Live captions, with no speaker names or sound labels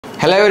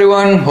Hello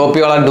everyone, hope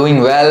you all are doing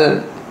well.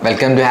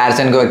 Welcome to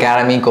Haris&Co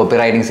Academy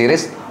Copywriting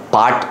Series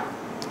Part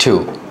 2.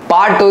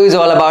 Part 2 is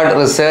all about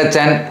research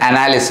and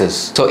analysis.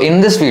 So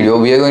in this video,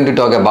 we are going to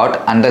talk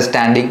about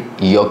understanding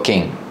your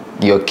king.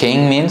 Your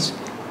king means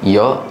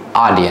your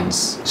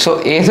audience. So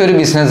ഏതൊരു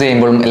business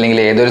ചെയ്യുമ്പോഴും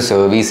അല്ലെങ്കിൽ ഏതൊരു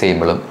service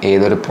ചെയ്യുമ്പോഴും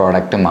ഏതൊരു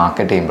product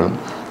market ചെയ്യുമ്പോഴും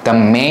the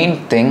main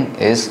thing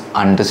is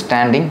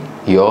understanding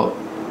your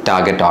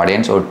target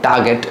audience or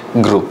target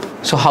group.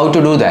 So how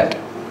to do that?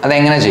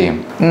 അതെങ്ങനെ ചെയ്യും?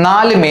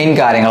 4 main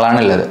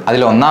കാര്യങ്ങളാണുള്ളത്.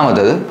 അതിൽ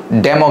ഒന്നാമത്തത്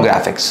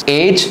demographics,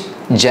 age,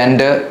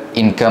 gender,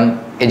 income,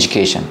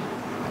 education.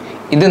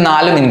 ഇത്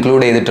 4ഉം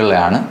ഇൻക്ലൂഡ്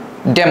ചെയ്തിട്ടുള്ളതാണ്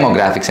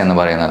ഡെമോഗ്രാഫിക്സ് എന്ന്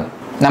പറയുന്നത്.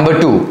 Number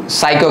 2,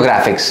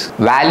 സൈക്കോഗ്രാഫിക്സ്,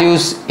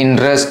 values,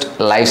 interest,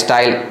 life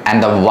style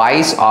and the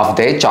vice of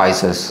their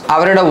choices.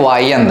 അവരുടെ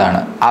Y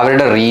എന്താണ്,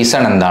 അവരുടെ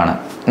റീസൺ എന്താണ്,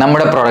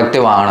 നമ്മുടെ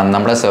പ്രൊഡക്റ്റ് വാങ്ങണം,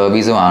 നമ്മുടെ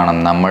സർവീസ് വാങ്ങണം,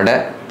 നമ്മുടെ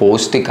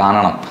പോസ്റ്റ്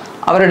കാണണം,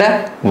 അവരുടെ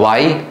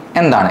വൈ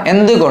എന്താണ്,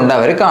 എന്തുകൊണ്ട്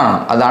അവർ കാണണം,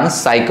 അതാണ്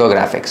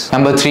സൈക്കോഗ്രാഫിക്സ്.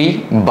 Number 3,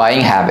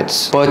 buying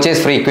habits,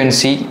 purchase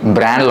frequency,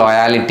 brand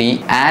loyalty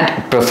and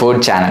preferred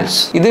channels.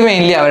 ഇത്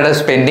മെയിൻലി അവരുടെ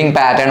സ്പെൻഡിങ്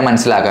പാറ്റേൺ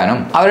മനസ്സിലാക്കാനും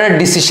അവരുടെ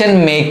ഡിസിഷൻ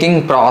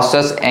മേക്കിംഗ്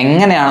പ്രോസസ്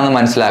എങ്ങനെയാണെന്ന്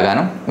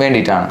മനസ്സിലാക്കാനും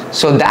വേണ്ടിയിട്ടാണ്.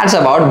 So that's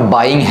about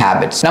buying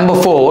habits. Number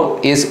 4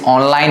 is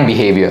online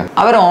behaviour.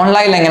 അവർ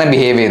ഓൺലൈനിൽ എങ്ങനെ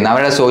ബിഹേവ് ചെയ്യുന്നു,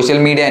 അവരുടെ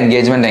സോഷ്യൽ മീഡിയ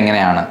എൻഗേജ്മെന്റ്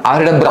എങ്ങനെയാണ്,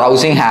 അവരുടെ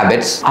ബ്രൗസിംഗ്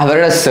ഹാബിറ്റ്സ്,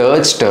 അവരുടെ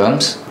സെർച്ച്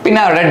ടേംസ്, പിന്നെ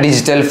അവരുടെ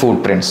ഡിജിറ്റൽ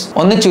ഫുട് പ്രിന്റ്സ്.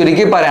 ഒന്ന്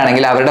ചുരുക്കി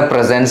പറയുകയാണെങ്കിൽ അവരുടെ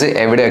പ്രസൻസ്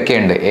എവിടെയൊക്കെ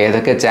ഉണ്ട്,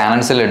 ഏതൊക്കെ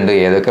ചാനൽസിലുണ്ട്,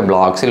 ഏതൊക്കെ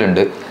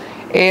ബ്ലോഗ്സിലുണ്ട്,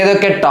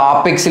 ഏതൊക്കെ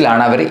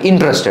ടോപ്പിക്സിലാണ് അവർ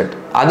ഇൻട്രസ്റ്റഡ്,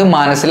 അത്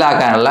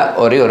മനസ്സിലാക്കാനുള്ള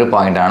ഒരു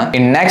പോയിന്റ് ആണ്.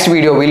 In next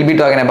video will be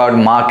talking about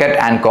market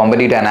and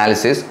competitive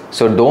analysis.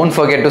 So don't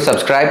forget to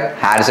subscribe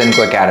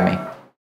Haris&Co Academy.